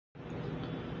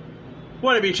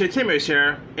What up, YouTube? Tim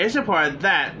here. It's reported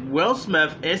that Will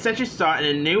Smith is set to star in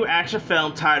a new action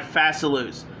film titled Fast and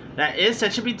Loose that is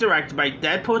set to be directed by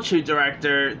Deadpool 2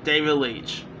 director David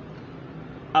Leitch.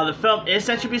 The film is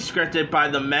set to be scripted by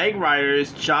the Meg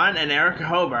writers John and Eric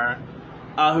Hober,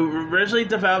 who originally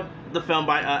developed the film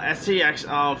by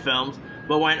STX Films,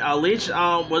 but when Leitch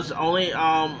was only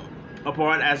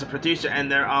aboard as a producer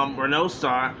and there were no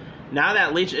star. Now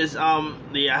that Leitch is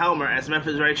the helmer and Smith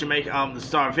is ready to make the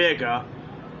star vehicle,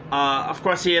 of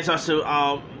course he is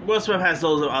also, Will Smith has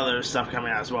loads of other stuff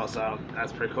coming out as well, so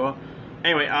that's pretty cool.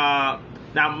 Anyway,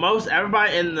 now most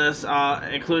everybody in this,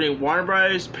 including Warner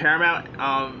Bros., Paramount,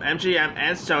 MGM,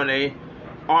 and Sony,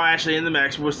 are actually in the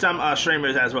mix with some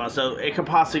streamers as well, so it could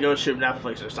possibly go to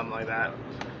Netflix or something like that.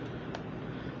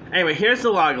 Anyway, here's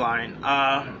the logline.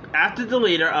 After the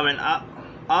leader of an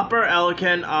upper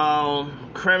Echelon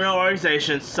criminal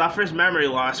organization suffers memory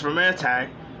loss from an attack,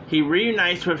 he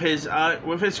reunites with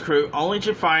his crew, only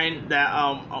to find that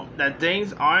that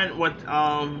things aren't what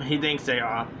he thinks they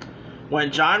are.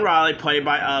 When John Riley, played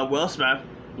by Will Smith,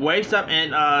 wakes up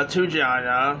in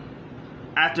Tujana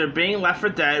after being left for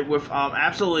dead with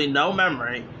absolutely no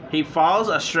memory, he follows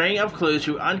a string of clues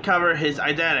to uncover his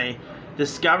identity,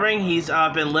 discovering he's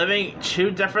been living two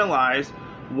different lives.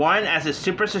 One as a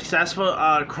super successful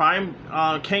crime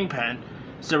kingpin,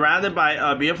 surrounded by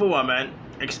a beautiful woman,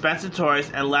 expensive toys,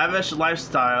 and lavish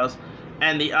lifestyles,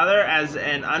 and the other as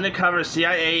an undercover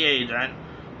CIA agent,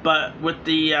 but with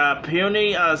the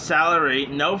puny salary,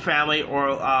 no family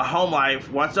or home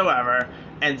life whatsoever,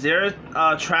 and zero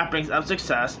trappings of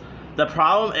success. The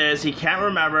problem is he can't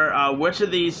remember which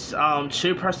of these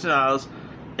two personalities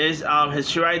is his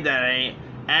true identity,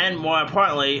 and more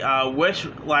importantly, which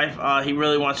life he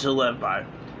really wants to live by.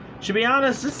 To be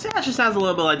honest, this actually sounds a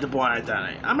little bit like The Bourne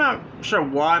Identity. I'm not sure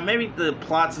why. Maybe the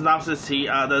plot synopsis, he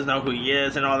doesn't know who he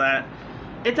is and all that.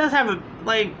 It does have a,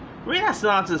 like, reading that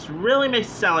synopsis really makes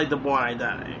it sound like The Bourne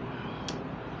Identity.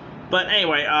 But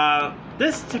anyway,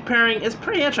 this pairing is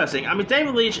pretty interesting. I mean,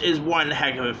 David Leitch is one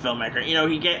heck of a filmmaker. You know,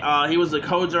 he was the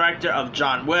co-director of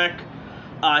John Wick.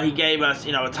 He gave us,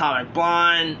 you know, Atomic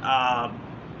Blonde,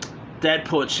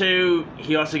 Deadpool 2.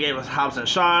 He also gave us Hobbs and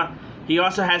Shaw. He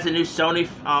also has a new Sony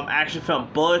action film,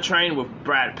 Bullet Train, with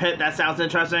Brad Pitt. That sounds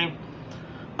interesting.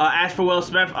 As for Will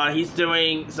Smith, he's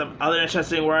doing some other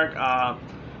interesting work.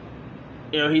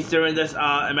 You know, he's doing this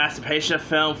emancipation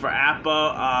film for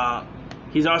Apple.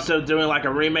 He's also doing like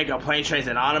a remake of Planes, Trains,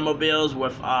 and Automobiles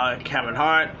with Kevin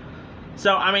Hart.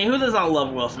 So, I mean, who does not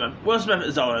love Will Smith? Will Smith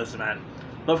is always the man.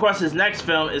 But of course, his next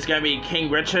film is going to be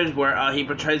King Richard, where he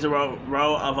portrays the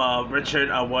role of Richard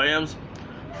Williams,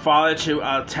 father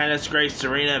to tennis great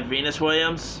Serena Venus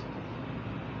Williams.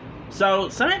 So,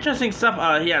 some interesting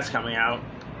stuff he has coming out.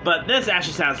 But this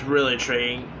actually sounds really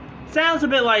intriguing. Sounds a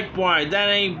bit like Bourne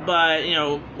Identity, but, you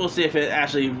know, we'll see if it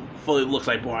actually fully looks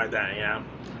like Bourne Identity, you know.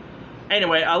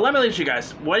 Anyway, let me leave you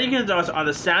guys. What are you going to thoughts on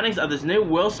the soundings of this new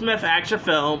Will Smith action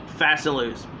film, Fast and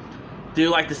Loose? Do you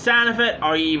like the sound of it?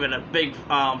 Are you even a big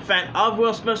fan of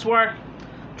Will Smith's work?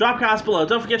 Drop comments below.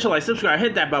 Don't forget to like, subscribe,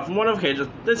 hit that bell for more notifications.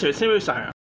 This is Tim signing out.